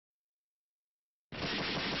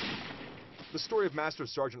The story of Master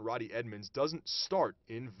Sergeant Roddy Edmonds doesn't start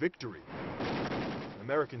in victory. An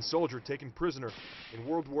American soldier taken prisoner in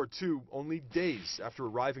World War II only days after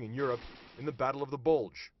arriving in Europe in the Battle of the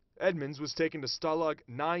Bulge. Edmonds was taken to Stalag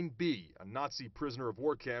 9B, a Nazi prisoner of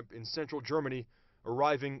war camp in central Germany,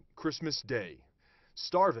 arriving Christmas Day.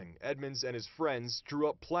 Starving, Edmonds and his friends drew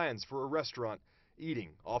up plans for a restaurant, eating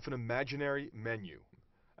off an imaginary menu.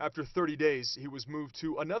 After 30 days, he was moved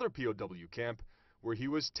to another POW camp where he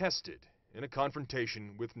was tested in a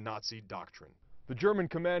confrontation with Nazi doctrine. The German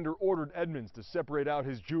commander ordered Edmonds to separate out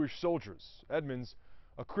his Jewish soldiers. Edmonds,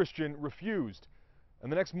 a Christian, refused, and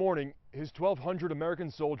the next morning, his 1,200 American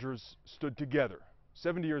soldiers stood together.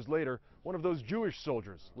 70 years later, one of those Jewish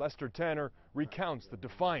soldiers, Lester Tanner, recounts the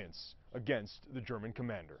defiance against the German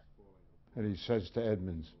commander. And he says to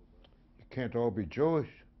Edmonds, "You can't all be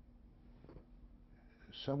Jewish."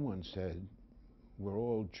 Someone said, "We're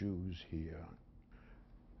all Jews here."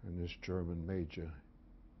 And this German major,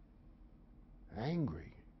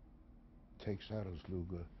 angry, takes out his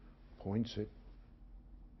Luger, points it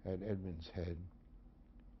at Edmonds' head,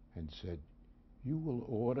 and said, "You will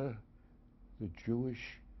order the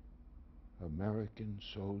Jewish American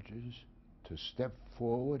soldiers to step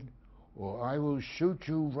forward, or I will shoot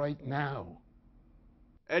you right now."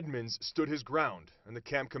 Edmonds stood his ground, and the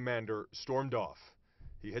camp commander stormed off.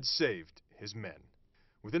 He had saved his men.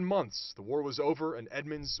 Within months, the war was over and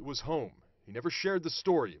Edmonds was home. He never shared the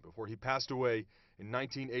story before he passed away in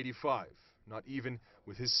 1985, not even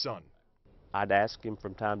with his son. I'd ask him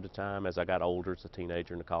from time to time as I got older, as a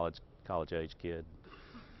teenager and a college-age kid,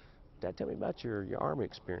 "Dad, tell me about your Army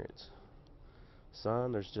experience."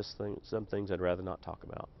 "Son, there's just some things I'd rather not talk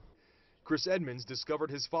about." Chris Edmonds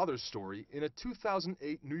discovered his father's story in a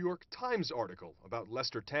 2008 New York Times article about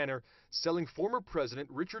Lester Tanner selling former President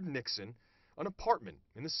Richard Nixon an apartment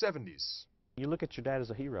in the 70s. You look at your dad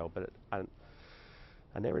as a hero, but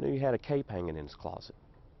I never knew he had a cape hanging in his closet,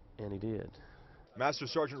 and he did. Master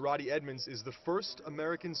Sergeant Roddy Edmonds is the first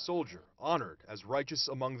American soldier honored as righteous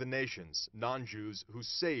among the nations, non-Jews who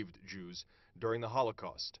saved Jews during the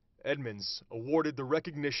Holocaust. Edmonds awarded the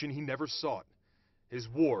recognition he never sought. His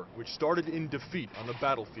war, which started in defeat on the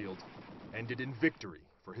battlefield, ended in victory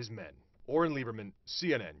for his men. Oren Lieberman,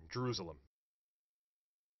 CNN, Jerusalem.